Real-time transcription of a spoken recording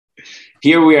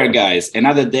Here we are, guys.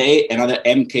 Another day, another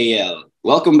MKL.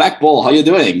 Welcome back, Paul. How you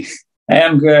doing? Hey,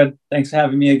 I'm good. Thanks for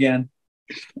having me again.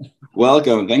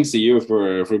 Welcome. Thanks to you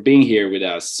for being here with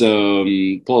us. So,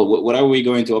 Paul, what are we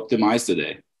going to optimize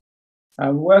today?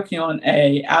 I'm working on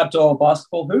a outdoor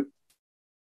basketball hoop.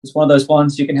 It's one of those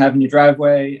ones you can have in your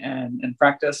driveway and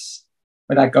practice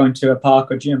without going to a park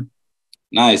or gym.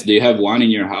 Nice. Do you have one in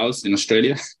your house in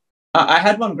Australia? I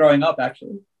had one growing up,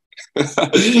 actually.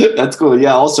 That's cool.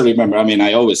 Yeah, I also remember.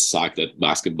 I always sucked at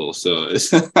basketball. So,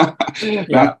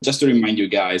 Yeah. just to remind you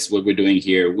guys what we're doing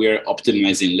here, we're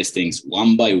optimizing listings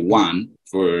one by one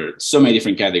for so many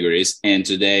different categories. And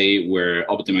today we're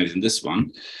optimizing this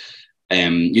one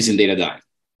using Data Dive.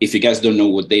 If you guys don't know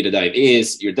what Data Dive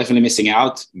is, you're definitely missing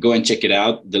out. Go and check it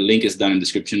out. The link is down in the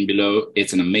description below.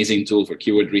 It's an amazing tool for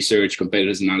keyword research,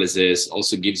 competitors analysis,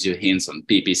 also gives you hints on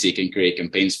PPC, can create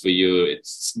campaigns for you.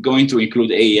 It's going to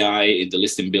include AI in the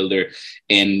listing builder.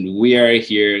 And we are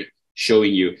here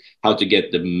showing you how to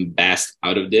get the best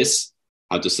out of this,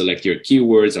 how to select your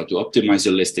keywords, how to optimize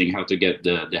your listing, how to get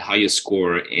the highest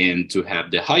score, and to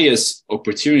have the highest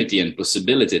opportunity and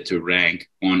possibility to rank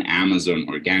on Amazon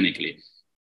organically.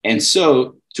 And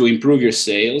so to improve your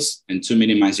sales and to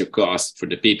minimize your cost for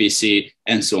the PPC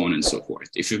and so on and so forth.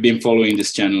 If you've been following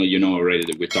this channel, you know already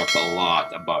that we talk a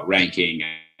lot about ranking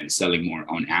and selling more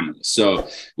on Amazon. So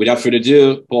without further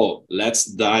ado, Paul, let's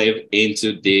dive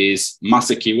into this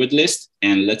master keyword list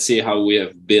and let's see how we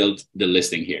have built the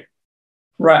listing here.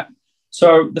 Right.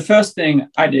 So the first thing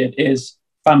I did is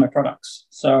find my products.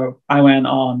 So I went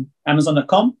on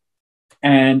Amazon.com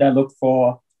and I looked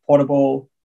for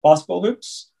portable basketball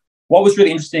hoops. What was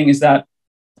really interesting is that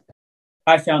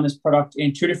I found this product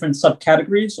in two different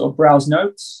subcategories or browse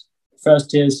notes.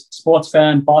 First is sports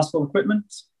fan basketball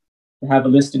equipment. They have a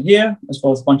listed here, as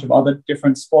well as a bunch of other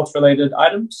different sports-related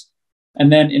items.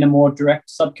 And then in a more direct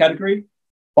subcategory,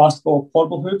 basketball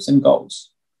portable hoops and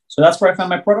goals. So that's where I found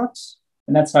my products,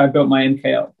 and that's how I built my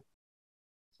MKL.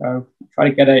 So try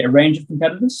to get a range of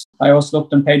competitors. I also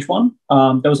looked on page one.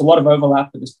 There was a lot of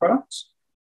overlap with this product,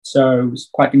 so it was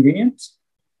quite convenient.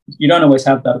 You don't always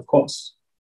have that, of course.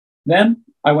 Then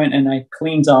I went and I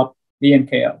cleaned up the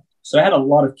MKL. So I had a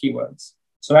lot of keywords.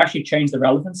 So I actually changed the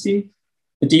relevancy.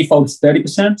 The default is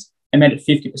 30%. I made it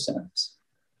 50%.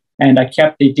 And I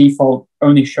kept the default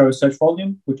only show search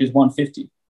volume, which is 150.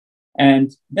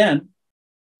 And then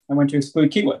I went to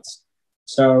exclude keywords.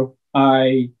 So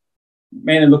I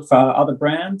mainly looked for other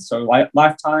brands. So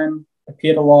Lifetime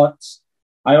appeared a lot.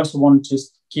 I also wanted to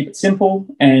just keep it simple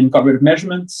and got rid of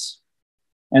measurements.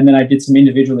 And then I did some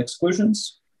individual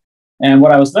exclusions. And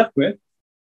what I was left with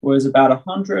was about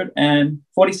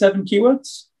 147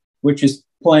 keywords, which is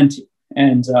plenty.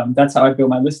 And that's how I built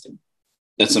my listing.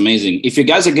 That's amazing. If you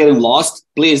guys are getting lost,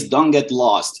 please don't get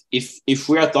lost. If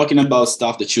we are talking about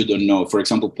stuff that you don't know, for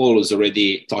example, Paul is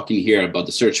already talking here about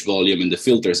the search volume and the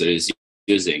filters that he's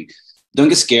using. Don't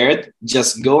get scared.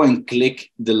 Just go and click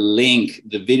the link,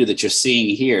 the video that you're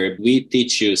seeing here. We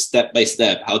teach you step by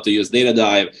step how to use Data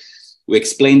Dive. We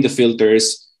explain the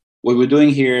filters. What we're doing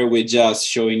here, we're just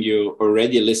showing you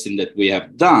already a listing that we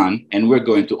have done, and we're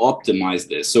going to optimize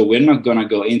this. So we're not going to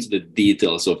go into the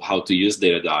details of how to use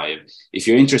Data Dive. If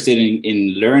you're interested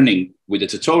in learning with the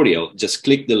tutorial, just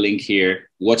click the link here,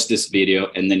 watch this video,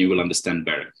 and then you will understand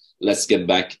better. Let's get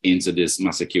back into this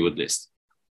master keyword list.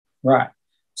 Right.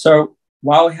 So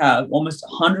while we have almost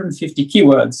 150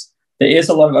 keywords, there is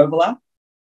a lot of overlap.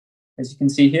 As you can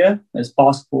see here, there's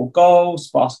basketball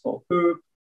goals, basketball hoop,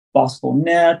 basketball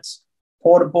net,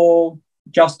 portable,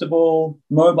 adjustable,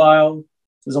 mobile.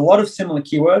 There's a lot of similar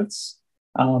keywords.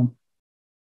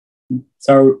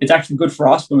 So it's actually good for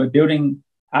us when we're building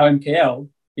our MKL,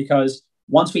 because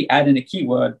once we add in a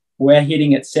keyword, we're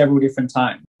hitting it several different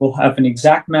times. We'll have an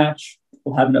exact match.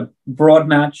 We'll have a broad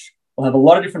match. We'll have a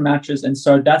lot of different matches. And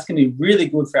so that's going to be really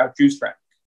good for our juice rank.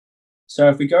 So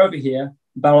if we go over here,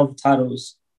 Battle of the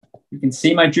Titles, you can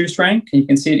see my juice rank, and you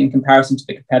can see it in comparison to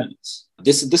the competitors.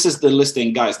 This is the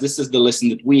listing, guys. This is the listing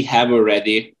that we have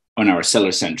already on our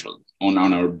Seller Central, on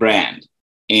our brand.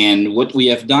 And what we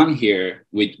have done here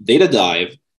with Data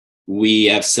Dive, we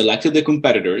have selected the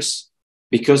competitors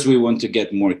because we want to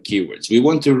get more keywords. We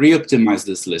want to re-optimize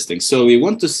this listing. So we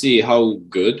want to see how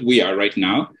good we are right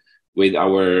now with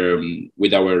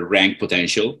our rank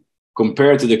potential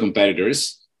compared to the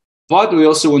competitors. But we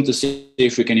also want to see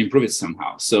if we can improve it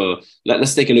somehow. So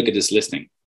let's take a look at this listing.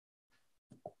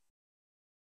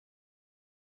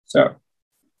 So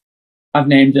I've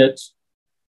named it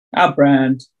our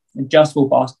brand, adjustable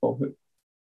basketball hoop,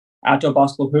 outdoor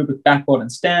basketball hoop with backboard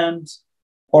and stand,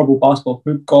 portable basketball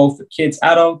hoop goal for kids,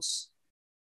 adults.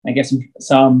 I guess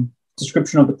some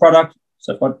description of the product.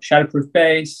 So I've got shatterproof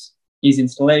base, easy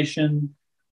installation,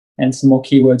 and some more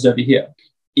keywords over here.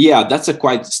 Yeah, that's a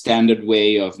quite standard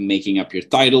way of making up your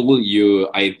title.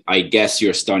 I guess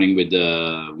you're starting with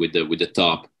the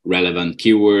top relevant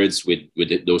keywords,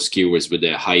 those keywords with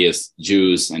the highest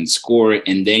juice and score,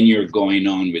 and then you're going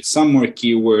on with some more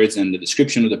keywords and the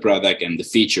description of the product and the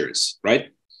features,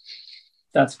 right?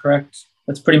 That's correct.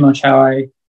 That's pretty much how I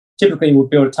typically would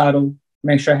build a title.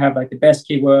 Make sure I have like the best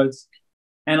keywords,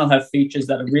 and I'll have features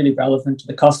that are really relevant to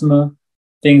the customer,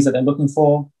 things that they're looking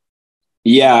for.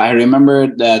 Yeah, I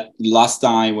remember that last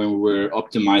time when we were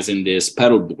optimizing this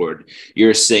pedal board,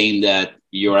 you're saying that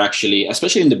you're actually,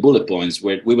 especially in the bullet points,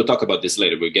 where we will talk about this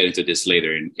later, we'll get into this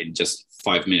later in just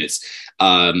 5 minutes.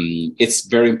 It's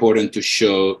very important to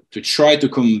try to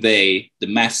convey the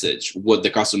message, what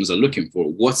the customers are looking for,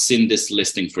 what's in this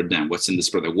listing for them, what's in this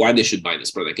product, why they should buy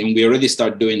this product. And we already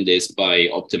start doing this by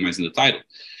optimizing the title.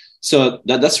 So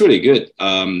that's really good.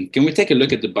 Can we take a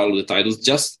look at the battle of the titles,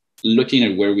 just looking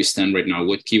at where we stand right now,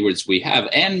 what keywords we have,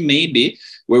 and maybe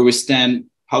where we stand,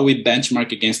 how we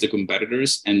benchmark against the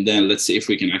competitors, and then let's see if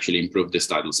we can actually improve this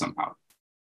title somehow.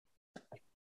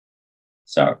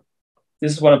 So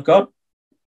this is what I've got.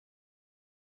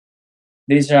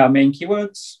 These are our main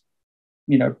keywords.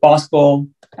 You know, basketball,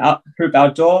 hoop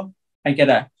outdoor, I get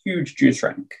a huge juice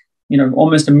rank, you know,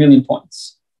 almost 1 million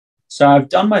points. So I've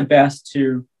done my best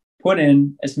to put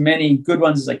in as many good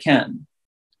ones as I can.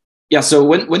 Yeah. So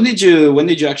when did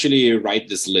you actually write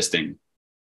this listing?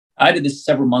 I did this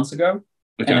several months ago.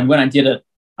 Okay. And when I did it,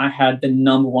 I had the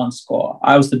 #1 score.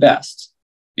 I was the best.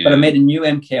 Yeah. But I made a new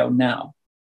MKL now.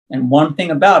 And one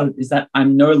thing about it is that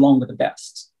I'm no longer the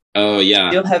best. Oh, yeah.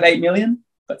 I still have 8 million,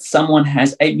 but someone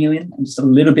has 8 million and just a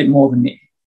little bit more than me.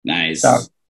 Nice. So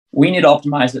we need to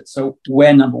optimize it so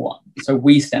we're #1. So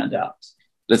we stand out.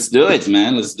 Let's do it,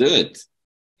 man. Let's do it.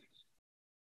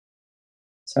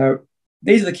 So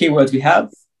these are the keywords we have.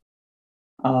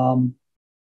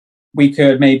 We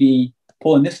could maybe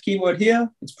pull in this keyword here.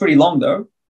 It's pretty long though.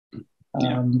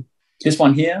 This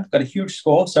one here got a huge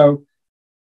score. So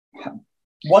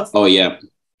what's... Oh, yeah.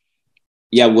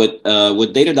 Yeah, with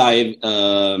Data Dive,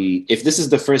 if this is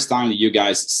the first time that you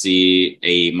guys see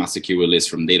a master keyword list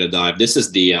from Data Dive, this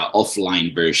is the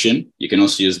offline version. You can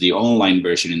also use the online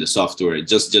version in the software.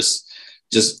 Just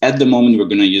at the moment, we're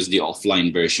going to use the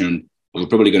offline version. We're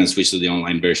probably going to switch to the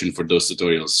online version for those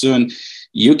tutorials soon.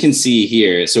 You can see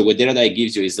here, so what Data Dive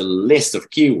gives you is a list of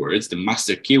keywords, the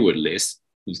master keyword list,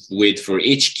 with for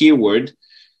each keyword,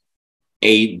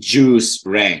 a juice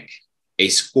rank, a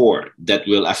score that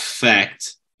will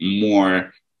affect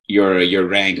more your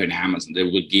rank on Amazon. That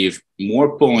will give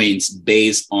more points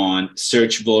based on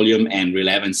search volume and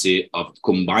relevancy of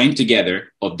combined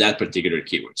together of that particular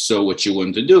keyword. So what you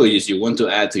want to do is you want to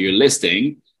add to your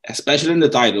listing, especially in the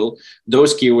title,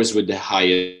 those keywords with the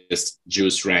highest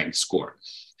juice rank score.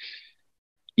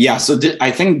 Yeah, so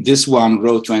I think this one,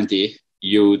 row 20,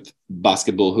 youth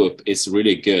basketball hoop, is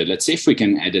really good. Let's see if we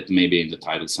can edit maybe in the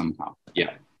title somehow.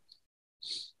 Yeah.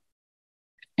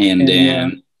 And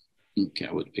then, okay,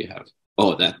 what do we have?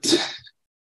 Oh, that,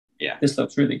 yeah. This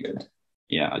looks really good.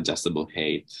 Yeah, adjustable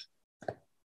height.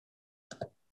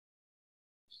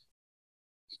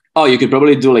 Oh, you could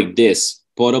probably do like this.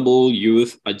 Portable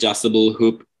youth adjustable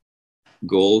hoop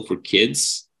goal for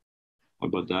kids. How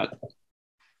about that?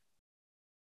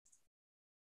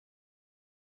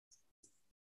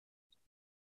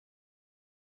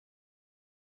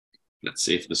 Let's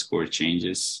see if the score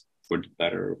changes for the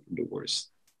better or for the worse.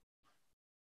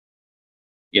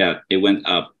 Yeah, it went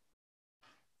up.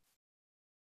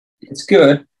 It's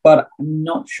good, but I'm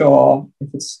not sure if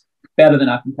it's better than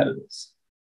our competitors.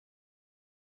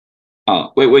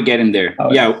 Oh, we're getting there.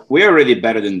 Oh, yeah, we're already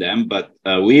better than them, but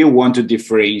we want to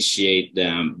differentiate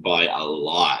them by a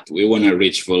lot. We want to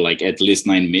reach for like at least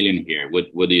 9 million here.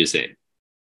 What do you say?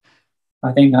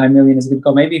 I think 9 million is a good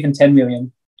goal, maybe even 10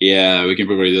 million. Yeah, we can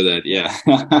probably do that. Yeah.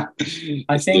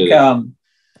 I think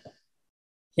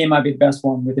here might be the best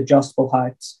one with adjustable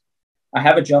heights. I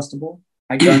have adjustable.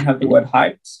 I don't have the word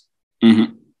height.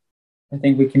 Mm-hmm. I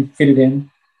think we can fit it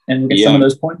in and get some of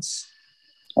those points.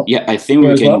 Yeah, I think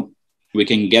we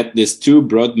can get these 2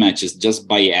 broad matches just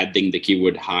by adding the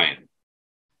keyword height.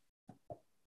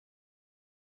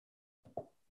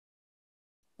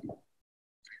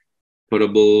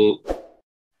 Portable.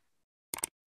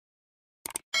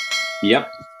 Yep,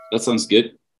 that sounds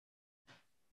good.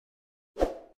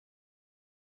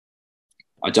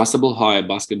 Adjustable high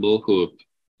basketball hoop,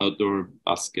 outdoor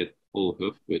basketball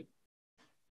hoop with.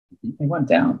 It went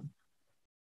down.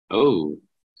 Oh,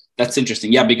 that's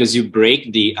interesting. Yeah, because you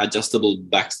break the adjustable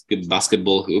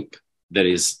basketball hoop that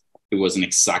is it was an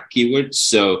exact keyword.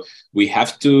 So we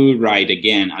have to write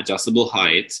again, adjustable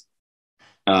height,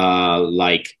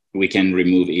 like we can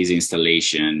remove easy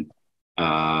installation,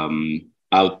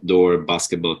 outdoor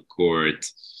basketball court.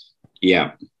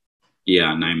 Yeah,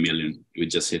 9 million. We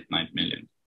just hit 9 million.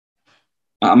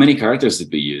 How many characters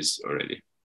did we use already?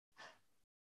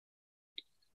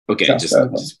 Okay, just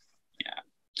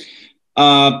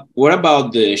yeah. What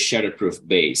about the shatterproof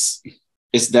base?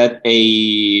 Is that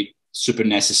a super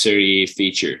necessary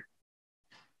feature?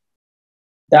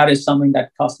 That is something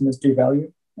that customers do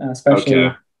value,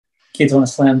 especially kids want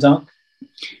to slam dunk.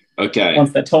 Okay.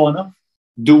 Once they're tall enough.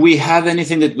 Do we have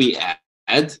anything that we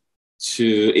add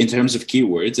to, in terms of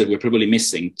keywords, that we're probably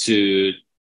missing to,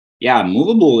 yeah,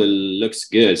 movable, it looks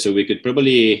good. So we could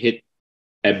probably hit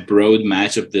a broad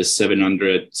match of the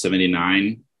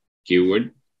 779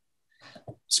 keyword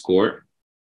score.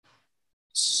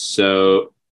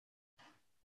 So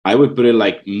I would put it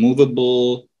like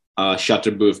movable,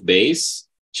 shatterproof base.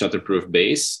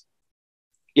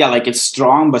 Yeah, like it's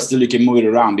strong, but still you can move it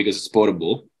around because it's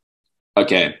portable.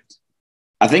 Okay,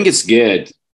 I think it's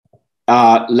good.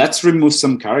 Let's remove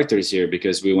some characters here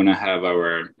because we want to have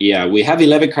our, we have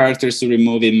 11 characters to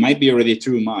remove. It might be already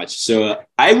too much. So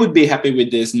I would be happy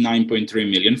with this 9.3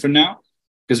 million for now,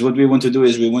 because what we want to do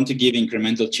is we want to give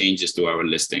incremental changes to our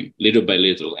listing little by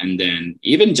little, and then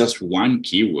even just one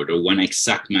keyword or one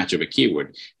exact match of a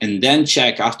keyword, and then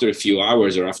check after a few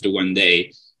hours or after one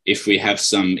day if we have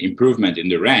some improvement in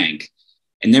the rank.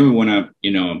 And then we want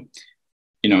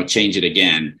to, change it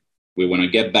again. We want to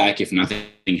get back if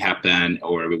nothing happened,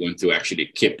 or we want to actually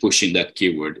keep pushing that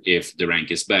keyword if the rank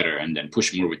is better, and then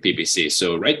push more with PPC.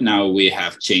 So right now we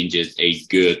have changed a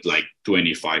good like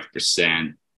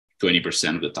 25%,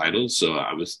 20% of the title. So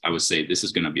I would say this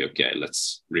is going to be okay.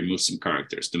 Let's remove some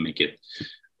characters to make it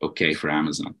okay for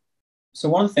Amazon. So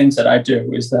one of the things that I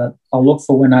do is that I'll look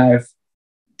for when I've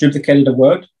duplicated a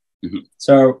word. Mm-hmm.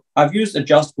 So I've used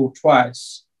adjustable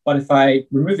twice, but if I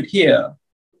remove it here,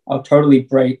 I'll totally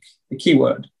break the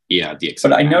keyword. Yeah,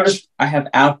 but I noticed I have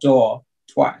outdoor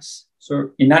twice.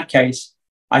 So in that case,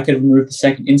 I could remove the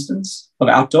second instance of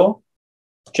outdoor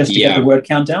just to get the word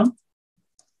count down.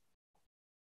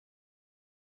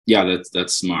 Yeah,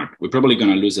 that's smart. We're probably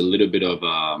going to lose a little bit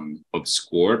of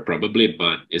score, probably,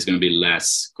 but it's going to be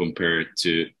less compared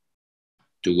to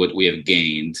what we have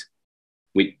gained.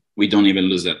 We don't even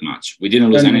lose that much. We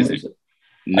didn't lose anything.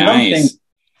 Nice. Another thing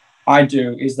I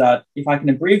do is that if I can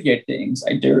abbreviate things,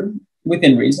 I do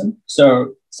within reason.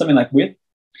 So something like with.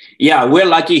 Yeah, we're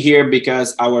lucky here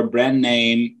because our brand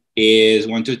name is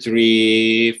 1, 2,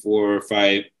 3, 4,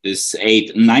 5,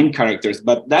 8, 9 characters.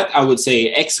 But that I would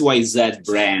say XYZ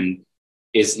brand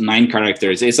is 9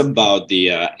 characters. It's about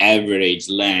the average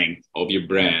length of your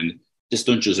brand. Just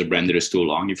don't choose a brand that is too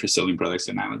long if you're selling products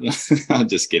on Amazon. I'm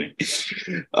just kidding.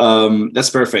 That's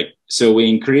perfect. So we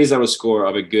increase our score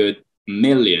of a good 1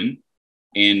 million.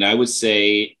 And I would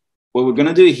say what we're going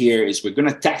to do here is we're going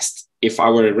to test if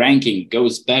our ranking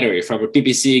goes better, if our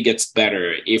PPC gets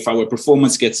better, if our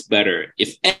performance gets better.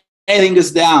 If anything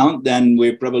goes down, then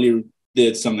we probably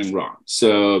did something wrong.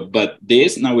 So, but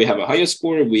now we have a higher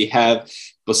score. We have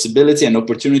possibility and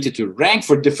opportunity to rank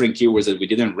for different keywords that we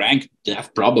didn't rank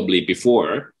probably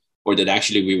before, or that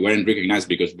actually we weren't recognized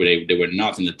because they were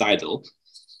not in the title.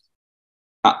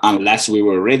 Unless we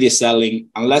were already selling,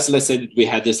 unless let's say we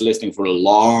had this listing for a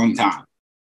long time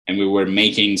and we were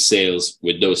making sales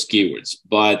with those keywords.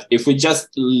 But if we just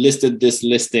listed this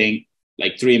listing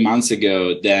like 3 months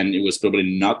ago, then it was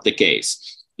probably not the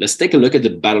case. Let's take a look at the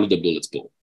Battle of the Bullets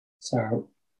pool. So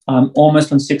I'm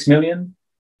almost on 6 million,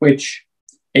 which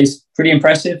is pretty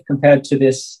impressive compared to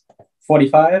this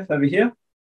 45 over here.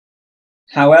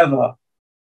 However,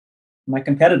 my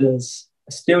competitors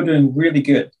are still doing really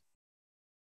good.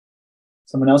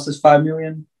 Someone else has 5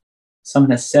 million.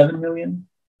 Someone has 7 million.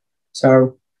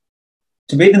 So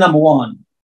to be the number one,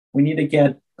 we need to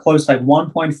get close to like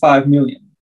 1.5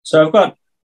 million. So I've got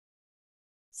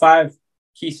 5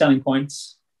 key selling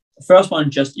points. The first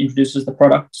one just introduces the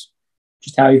product,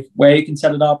 just where you can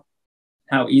set it up,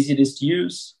 how easy it is to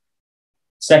use.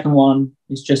 Second one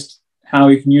is just how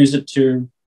you can use it to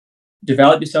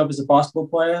develop yourself as a basketball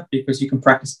player, because you can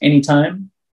practice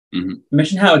anytime. Mm-hmm. I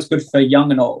mentioned how it's good for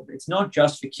young and old. It's not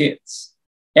just for kids.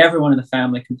 Everyone in the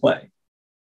family can play.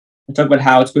 I talk about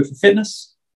how it's good for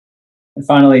fitness. And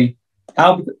finally,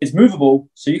 how it's movable,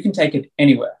 so you can take it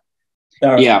anywhere.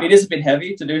 So it is a bit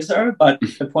heavy to do so, but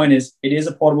the point is it is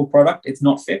a portable product. It's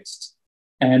not fixed.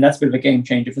 And that's a bit of a game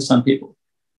changer for some people.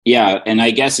 Yeah, and I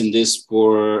guess in this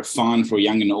for fun, for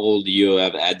young and old, you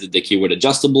have added the keyword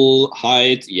adjustable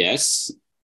height. Yes.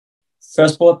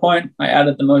 first bullet point, I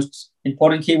added the most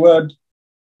important keyword,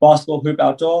 basketball hoop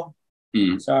outdoor.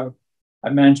 So I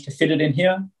managed to fit it in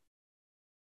here.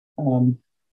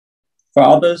 For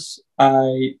others,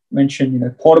 I mentioned,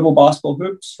 portable basketball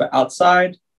hoops for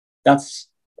outside. That's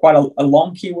quite a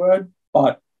long keyword,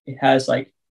 but it has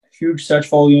like huge search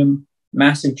volume,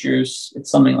 massive juice. It's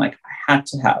something like I had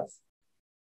to have.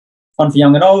 Fun for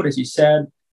young and old, as you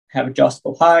said, have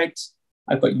adjustable height.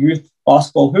 I've got youth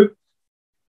basketball hoop.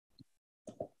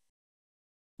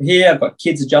 Here, I've got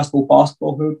kids adjustable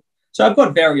basketball hoop. So I've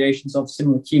got variations of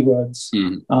similar keywords,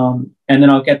 and then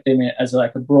I'll get them as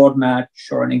like a broad match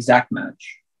or an exact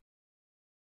match.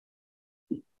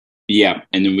 Yeah,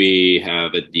 and then we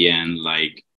have at the end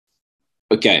like,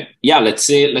 okay, yeah, let's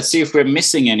see if we're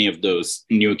missing any of those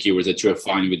new keywords that you're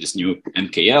finding with this new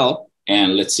MKL,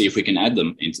 and let's see if we can add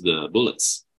them into the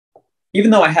bullets.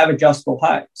 Even though I have adjustable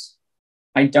heights,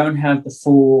 I don't have the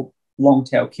full long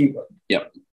tail keyword.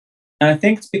 Yep. And I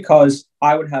think it's because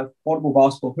I would have portable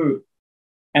basketball hoop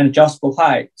and adjustable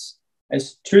heights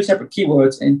as two separate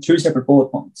keywords and two separate bullet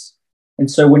points.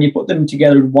 And so when you put them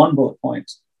together in one bullet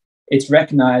point, it's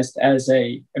recognized as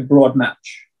a broad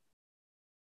match.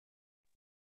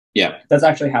 Yeah. That's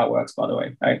actually how it works, by the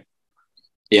way, right?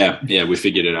 Yeah, we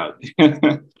figured it out.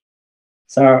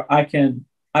 So I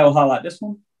will highlight this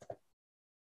one.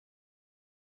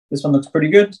 This one looks pretty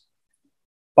good.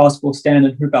 Basketball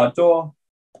standard hoop outdoor.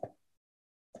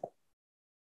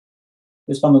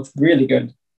 This one looks really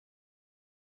good.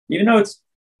 Even though it's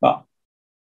not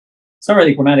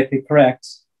really grammatically correct,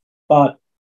 but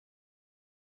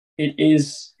it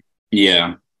is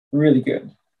really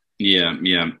good.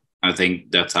 Yeah. I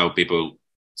think that's how people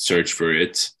search for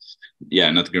it. Yeah,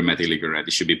 not grammatically correct.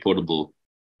 It should be portable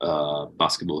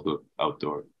basketball hoop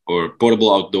outdoor, or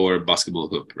portable outdoor basketball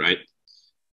hoop, right?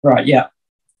 Right, yeah.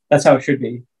 That's how it should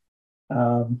be.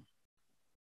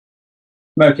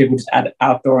 Most people just add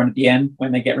outdoor at the end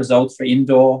when they get results for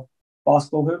indoor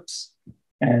basketball hoops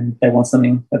and they want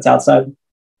something that's outside.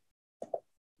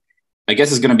 I guess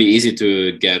it's going to be easy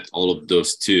to get all of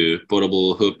those two: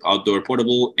 portable hoop outdoor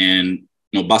portable, and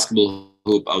basketball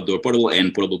hoop outdoor portable,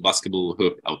 and portable basketball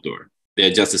hoop outdoor.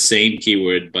 They're just the same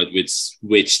keyword, but with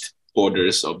switched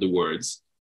orders of the words.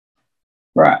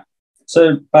 Right.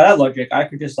 So by that logic, I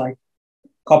could just like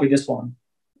copy this one,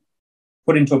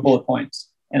 put into a bullet point,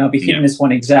 and I'll be hitting this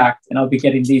one exact, and I'll be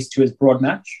getting these two as broad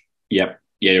match. Yep.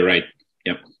 Yeah, you're right.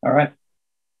 Yep. All right.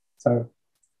 So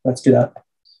let's do that.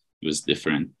 It was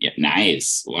different. Yeah,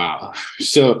 nice. Wow.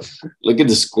 So look at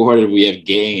the score that we have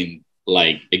gained,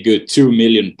 like a good 2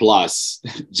 million plus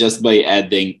just by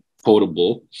adding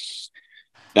portable.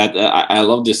 That I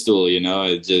love this tool.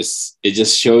 It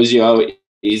just shows you how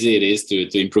easy it is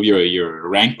to improve your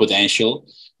rank potential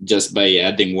just by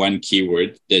adding one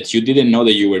keyword that you didn't know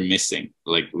that you were missing.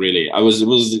 Like really,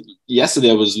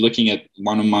 yesterday I was looking at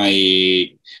one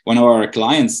of our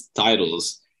clients'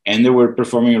 titles, and they were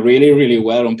performing really, really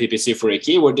well on PPC for a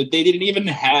keyword that they didn't even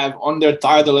have on their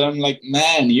title. And I'm like,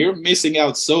 man, you're missing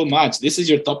out so much. This is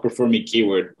your top performing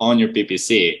keyword on your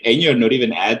PPC, and you're not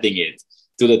even adding it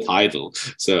to the title.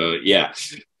 So yeah,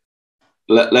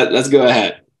 let's go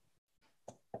ahead.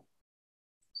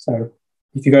 So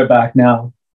if you go back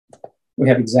now, we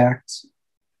have exact.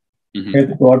 We have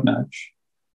the broad match.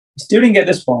 We still didn't get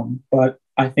this one, but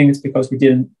I think it's because we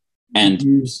didn't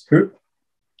use hoop.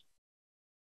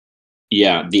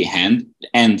 Yeah, the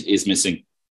and is missing.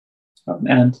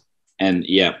 And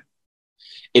yeah,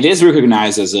 it is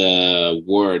recognized as a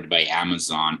word by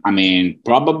Amazon. I mean,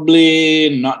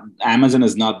 probably not. Amazon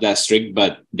is not that strict,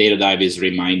 but DataDive is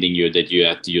reminding you that you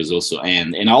have to use also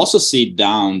and. And I also see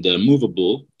down the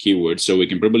movable keyword, so we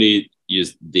can probably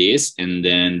use this, and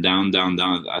then down.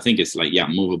 I think it's like, yeah,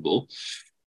 movable.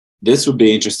 This would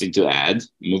be interesting to add,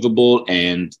 movable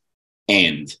and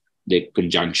the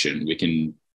conjunction. We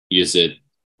can use it.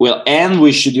 Well, and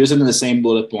we should use it in the same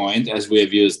bullet point as we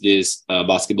have used this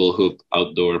basketball hoop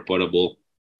outdoor portable,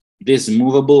 this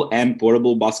movable and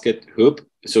portable basket hoop.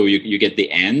 So you get the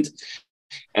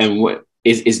and what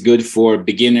is good for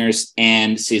beginners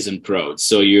and seasoned pros.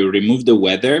 So you remove the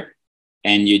weather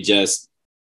and you just,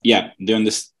 doing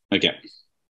this. Okay.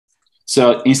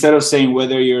 So instead of saying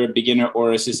whether you're a beginner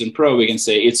or a seasoned pro, we can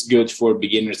say it's good for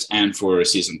beginners and for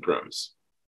seasoned pros.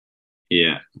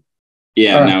 Yeah.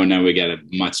 Yeah, right. Now we got a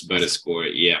much better score.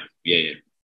 Yeah.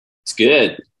 It's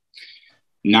good.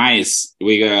 Nice.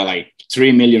 We got like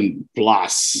 3 million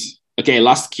plus. Okay,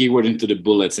 last keyword into the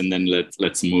bullets, and then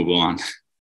let's move on.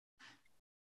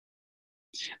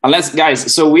 Unless,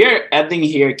 guys, so we're adding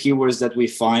here keywords that we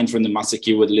find from the master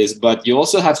keyword list, but you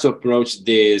also have to approach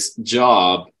this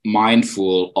job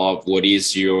mindful of what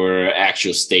is your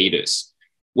actual status.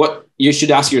 What you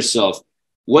should ask yourself,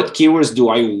 what keywords do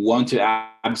I want to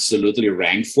absolutely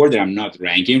rank for that I'm not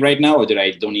ranking right now, or that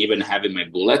I don't even have in my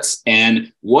bullets?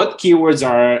 And what keywords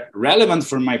are relevant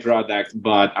for my product,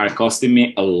 but are costing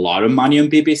me a lot of money on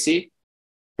PPC?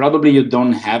 Probably you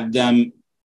don't have them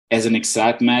as an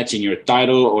exact match in your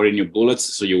title or in your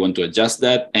bullets, so you want to adjust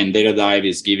that. And Data Dive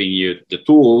is giving you the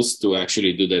tools to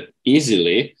actually do that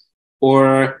easily.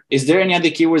 Or is there any other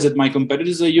keywords that my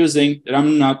competitors are using that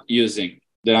I'm not using,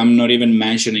 that I'm not even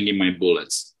mentioning in my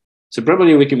bullets? So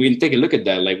probably we can take a look at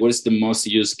that. Like, what is the most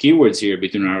used keywords here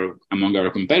among our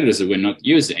competitors that we're not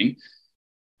using,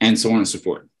 and so on and so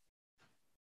forth.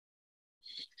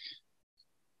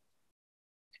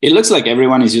 It looks like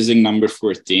everyone is using number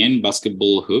 14,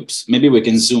 basketball hoops. Maybe we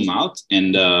can zoom out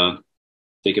and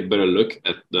take a better look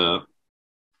at the...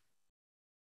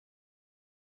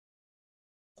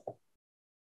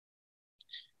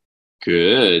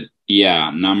 Good.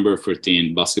 Yeah, number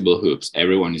 14, basketball hoops.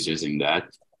 Everyone is using that.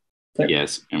 So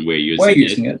yes, and we're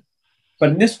using it. But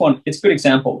in this one, it's a good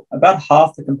example. About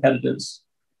half the competitors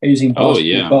are using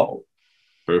basketball goal.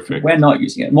 Perfect. We're not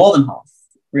using it. More than half,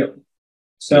 really.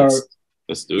 So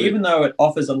let's do it. Even though it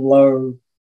offers a low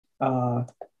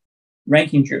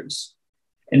ranking juice,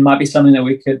 it might be something that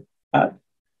we could add.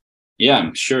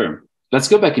 Yeah, sure. Let's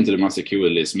go back into the master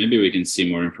keyword list. Maybe we can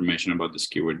see more information about this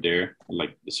keyword there,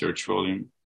 like the search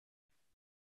volume.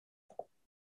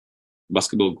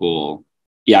 Basketball goal.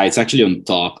 Yeah, it's actually on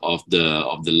top of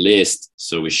the list,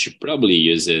 so we should probably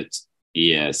use it.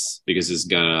 Yes, because it's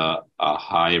got a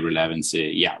high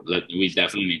relevancy. Yeah, we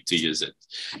definitely need to use it.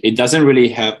 It doesn't really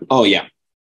have... Oh, yeah.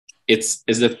 It's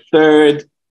the third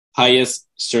highest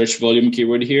search volume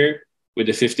keyword here with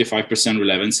the 55%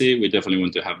 relevancy. We definitely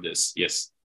want to have this.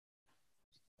 Yes.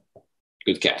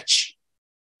 Good catch.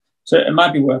 So it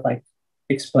might be worth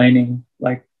explaining,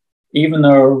 even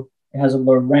though it has a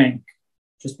low rank,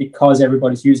 just because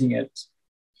everybody's using it,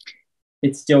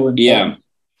 it's still important.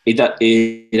 Yeah,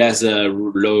 it has a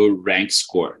low rank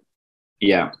score.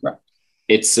 Yeah, right.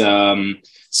 It's so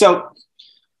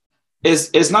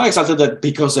it's not exactly that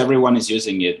because everyone is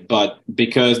using it, but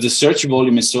because the search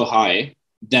volume is so high,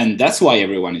 then that's why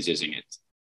everyone is using it.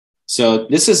 So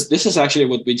this is actually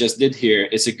what we just did here.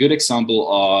 It's a good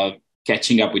example of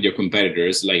catching up with your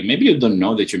competitors. Like, maybe you don't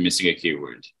know that you're missing a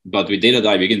keyword, but with Data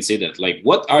Dive, you can see that. Like,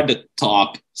 what are the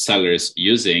top sellers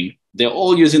using? They're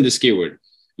all using this keyword.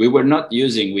 We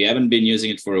haven't been using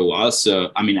it for a while.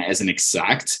 So, I mean, as an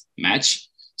exact match.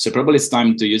 So probably it's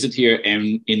time to use it here.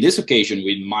 And in this occasion,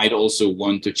 we might also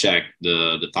want to check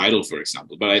the title, for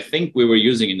example. But I think we were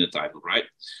using in the title, right?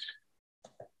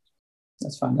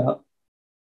 Let's find out.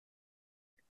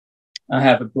 I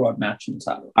have a broad match in the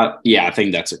title. Yeah, I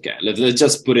think that's okay. Let's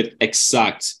just put it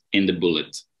exact in the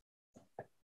bullet.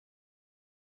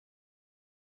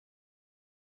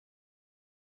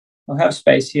 I'll have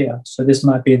space here, so this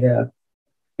might be the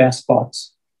best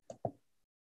spots.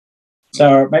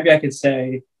 So maybe I could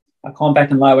say,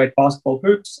 compact and lightweight basketball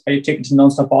hoops are your ticket to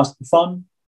non-stop basketball fun.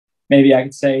 Maybe I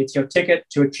could say it's your ticket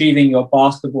to achieving your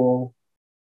basketball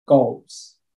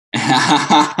goals.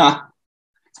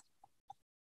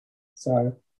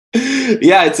 So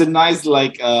yeah, it's a nice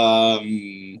little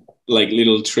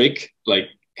trick.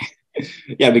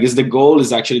 Yeah, because the goal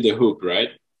is actually the hoop,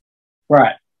 right?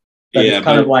 Right. But it's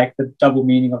kind of like the double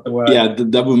meaning of the word. Yeah, the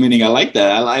double meaning. I like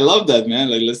that. I love that,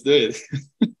 man. Like, let's do it.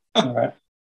 All right.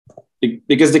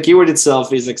 Because the keyword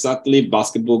itself is exactly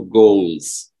basketball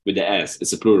goals with the S.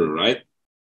 It's a plural, right?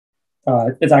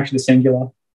 It's actually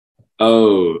singular.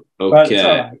 Oh, okay. But it's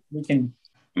all right. We can.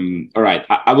 All right.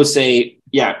 I would say,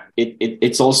 yeah,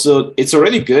 it's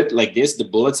already good like this. The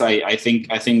bullets, I think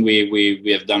we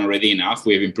have done already enough.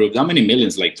 We have improved how many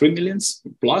millions? Like 3 millions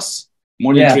plus?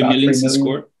 More than 3 millions to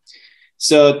score.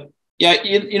 So yeah,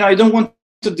 you don't want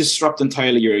to disrupt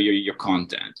entirely your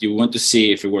content. You want to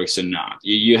see if it works or not.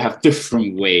 You have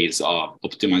different ways of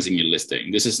optimizing your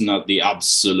listing. This is not the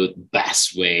absolute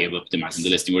best way of optimizing the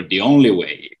listing, or the only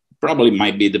way. Probably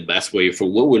might be the best way for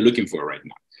what we're looking for right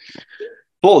now.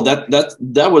 Paul,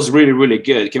 that was really, really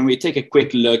good. Can we take a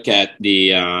quick look at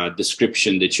the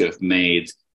description that you have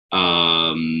made?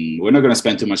 We're not going to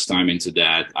spend too much time into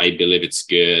that. I believe it's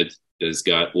good. It's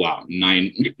got, wow,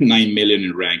 9 million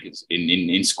in rank,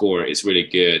 in score. It's really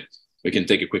good. We can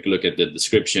take a quick look at the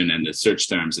description and the search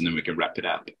terms, and then we can wrap it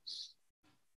up.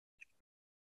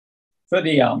 For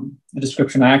the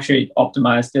description, I actually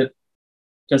optimized it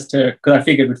because I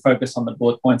figured we'd focus on the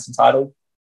bullet points and title.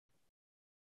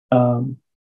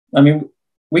 I mean,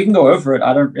 we can go over it.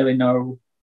 I don't really know.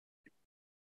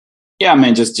 Yeah, I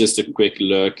mean, just a quick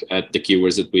look at the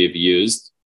keywords that we've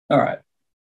used. All right.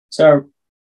 So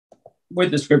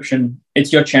with description,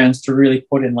 it's your chance to really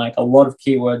put in like a lot of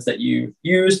keywords that you've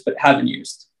used but haven't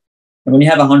used. And when you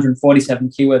have 147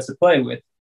 keywords to play with,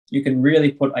 you can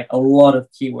really put like a lot of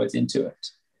keywords into it.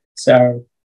 So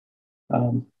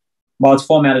while it's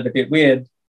formatted a bit weird,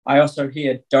 I also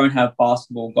here don't have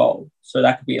basketball goal. So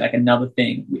that could be like another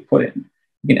thing we put in.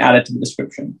 You can add it to the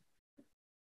description.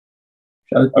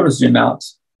 So I'll just zoom out.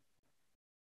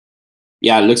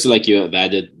 Yeah, it looks like you have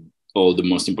added all the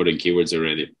most important keywords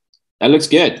already. That looks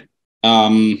good.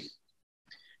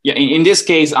 Yeah, in this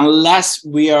case, unless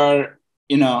we are,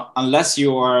 unless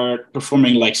you are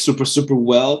performing like super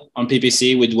well on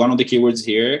PPC with one of the keywords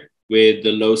here with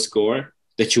the low score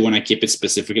that you want to keep it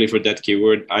specifically for that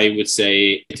keyword, I would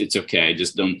say it's okay.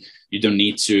 You don't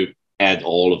need to add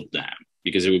all of them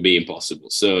because it would be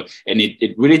impossible. So, and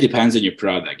it really depends on your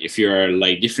product. If you're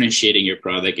like differentiating your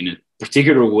product in a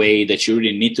particular way that you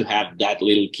really need to have that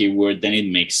little keyword, then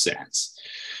it makes sense.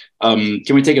 Can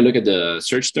we take a look at the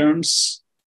search terms?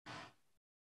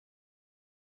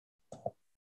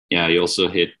 Yeah, you also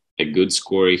hit a good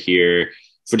score here.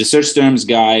 For the search terms,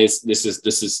 guys, this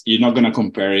is you're not gonna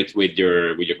compare it with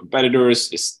your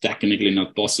competitors. It's technically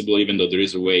not possible, even though there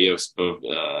is a way of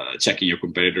checking your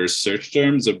competitors' search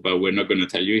terms, but we're not gonna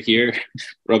tell you here.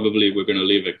 Probably we're gonna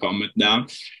leave a comment down,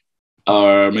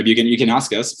 or maybe you can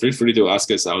ask us. Feel free to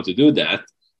ask us how to do that,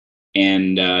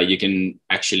 and you can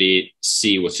actually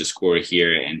see what's your score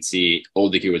here and see all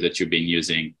the keywords that you've been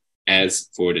using as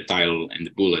for the title and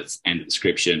the bullets and the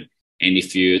description. And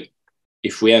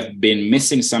if we have been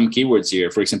missing some keywords here,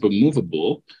 for example,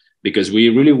 movable, because we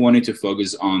really wanted to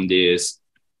focus on this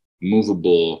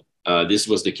movable, this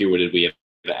was the keyword that we have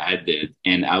added,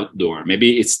 and outdoor.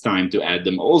 Maybe it's time to add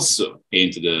them also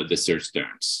into the search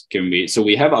terms. So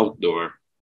we have outdoor,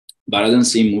 but I don't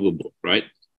see movable, right?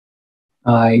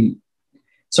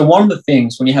 So one of the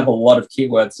things when you have a lot of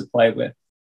keywords to play with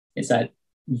is that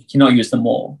you cannot use them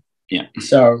all. Yeah.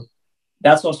 So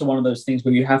that's also one of those things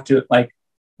where you have to like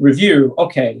review,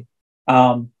 okay,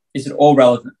 is it all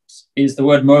relevant? Is the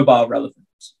word mobile relevant?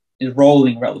 Is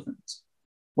rolling relevant?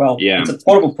 Well, yeah. It's a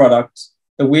portable product.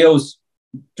 The wheels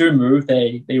do move,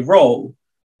 they roll,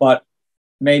 but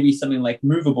maybe something like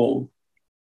movable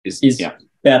is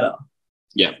better.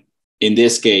 Yeah. In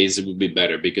this case, it would be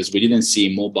better because we didn't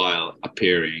see mobile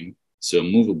appearing. So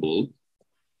movable,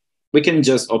 we can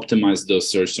just optimize those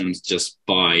search terms just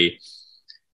by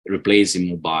replacing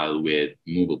mobile with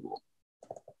movable.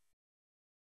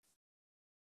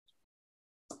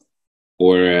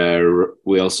 Or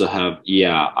we also have,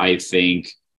 I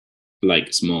think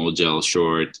like small, gel,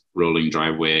 short, rolling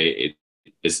driveway.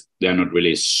 They're not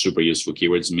really super useful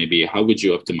keywords. Maybe how would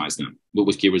you optimize them? What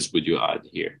keywords would you add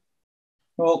here?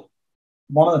 Well,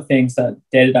 one of the things that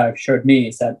Data Dive showed me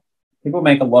is that people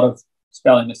make a lot of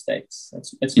spelling mistakes.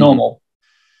 It's normal.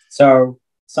 So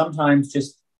sometimes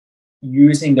just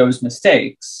using those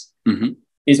mistakes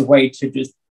is a way to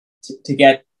just to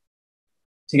get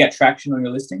traction on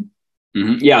your listing.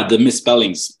 Yeah, the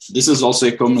misspellings. This is also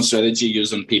a common strategy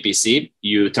used on PPC.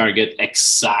 You target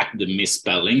the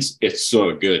misspellings. It's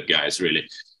so good, guys, really.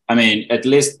 I mean, at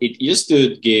least it used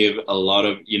to give a lot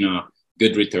of,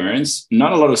 good returns.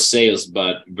 Not a lot of sales,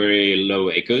 but very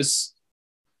low ACOs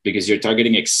because you're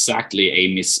targeting exactly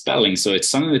a misspelling. So it's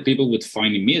something that people would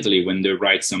find immediately when they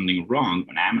write something wrong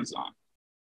on Amazon.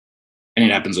 And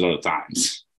it happens a lot of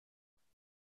times.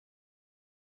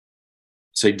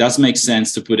 So it does make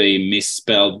sense to put a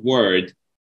misspelled word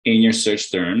in your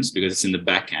search terms because it's in the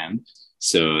back end.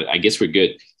 So I guess we're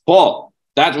good. Paul,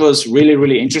 that was really,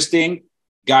 really interesting.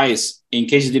 Guys, in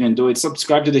case you didn't do it,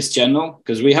 subscribe to this channel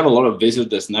because we have a lot of visitors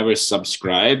that's never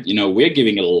subscribed. We're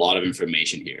giving a lot of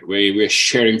information here. We're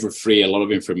sharing for free a lot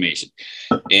of information.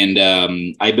 And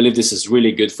I believe this is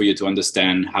really good for you to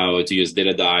understand how to use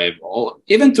Data Dive, or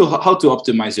even how to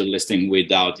optimize your listing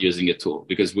without using a tool,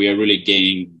 because we are really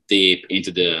getting deep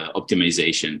into the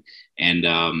optimization.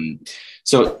 And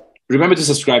so remember to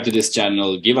subscribe to this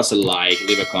channel, give us a like,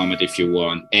 leave a comment if you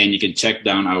want, and you can check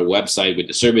down our website with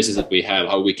the services that we have,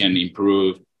 how we can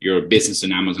improve your business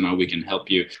on Amazon, how we can help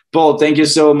you. Paul, thank you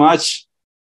so much.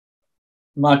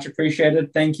 Much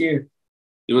appreciated. Thank you.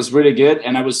 It was really good,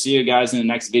 and I will see you guys in the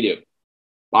next video.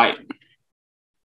 Bye.